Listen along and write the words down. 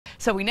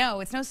So we know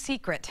it's no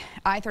secret,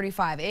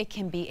 I-35, it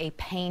can be a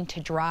pain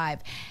to drive.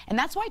 And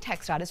that's why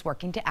TxDOT is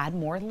working to add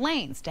more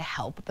lanes to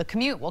help the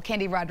commute. Well,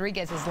 Candy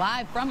Rodriguez is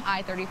live from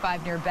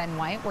I-35 near Ben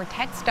White, where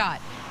TxDOT,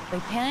 they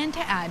plan to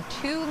add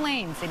 2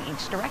 lanes in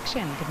each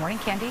direction. Good morning,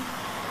 Candy.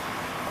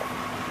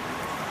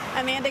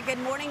 Amanda, good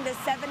morning. The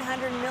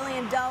 $700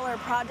 million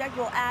project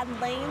will add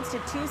lanes to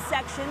 2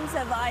 sections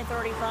of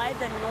I-35,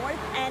 the north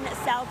and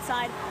south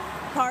side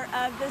part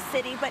of the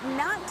city, but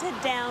not to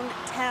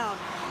downtown.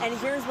 And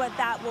here's what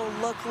that will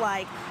look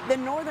like. The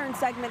northern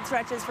segment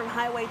stretches from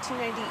Highway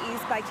 290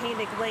 east by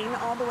Koenig Lane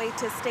all the way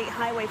to State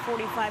Highway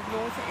 45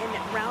 north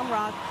in Round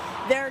Rock.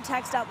 There,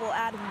 TxDOT will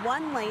add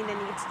 1 lane in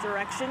each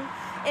direction.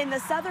 In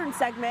the southern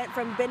segment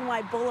from Ben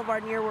White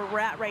Boulevard near where we're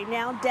at right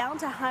now down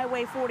to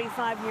Highway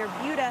 45 near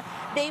Buda,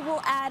 they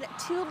will add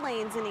 2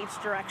 lanes in each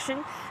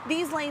direction.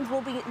 These lanes will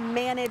be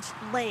managed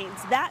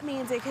lanes. That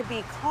means it could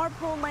be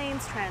carpool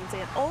lanes,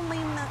 transit only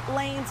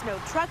lanes, no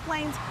truck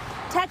lanes.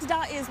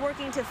 TxDOT is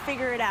working to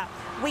figure it out.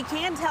 We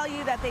can tell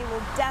you that they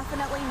will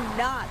definitely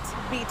not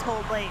be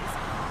toll lanes.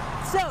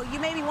 So you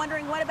may be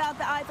wondering, what about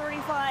the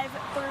I-35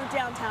 through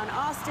downtown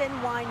Austin?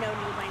 Why no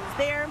new lanes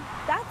there?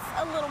 That's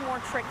a little more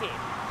tricky.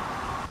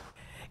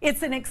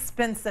 It's an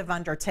expensive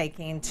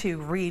undertaking to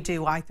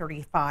redo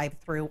I-35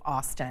 through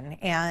Austin,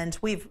 and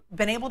we've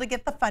been able to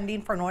get the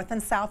funding for north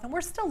and south, and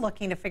we're still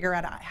looking to figure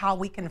out how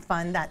we can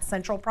fund that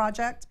central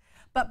project.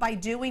 But by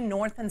doing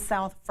north and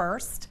south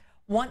first,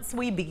 once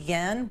we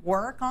begin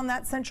work on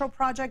that central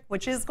project,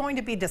 which is going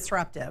to be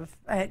disruptive,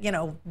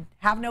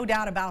 have no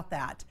doubt about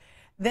that,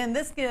 then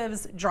this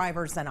gives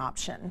drivers an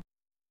option.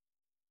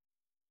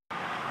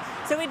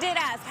 So we did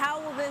ask, how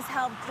will this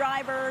help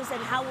drivers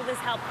and how will this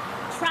help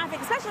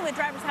traffic, especially with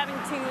drivers having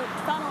to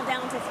funnel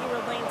down to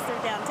fewer lanes through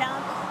downtown?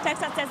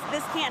 TxDOT says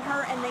this can't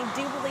hurt, and they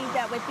do believe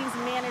that with these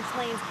managed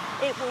lanes,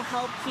 it will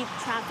help keep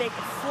traffic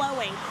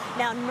flowing.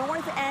 Now,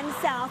 north and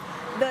south,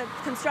 the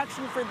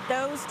construction for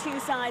those 2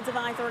 sides of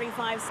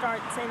I-35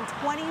 starts in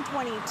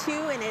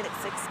 2022, and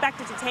it's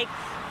expected to take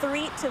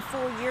 3 to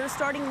 4 years.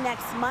 Starting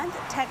next month,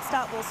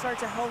 TxDOT will start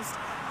to host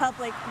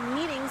public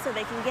meetings so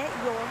they can get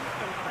your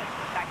input.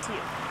 Back to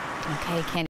you. Okay, Candy.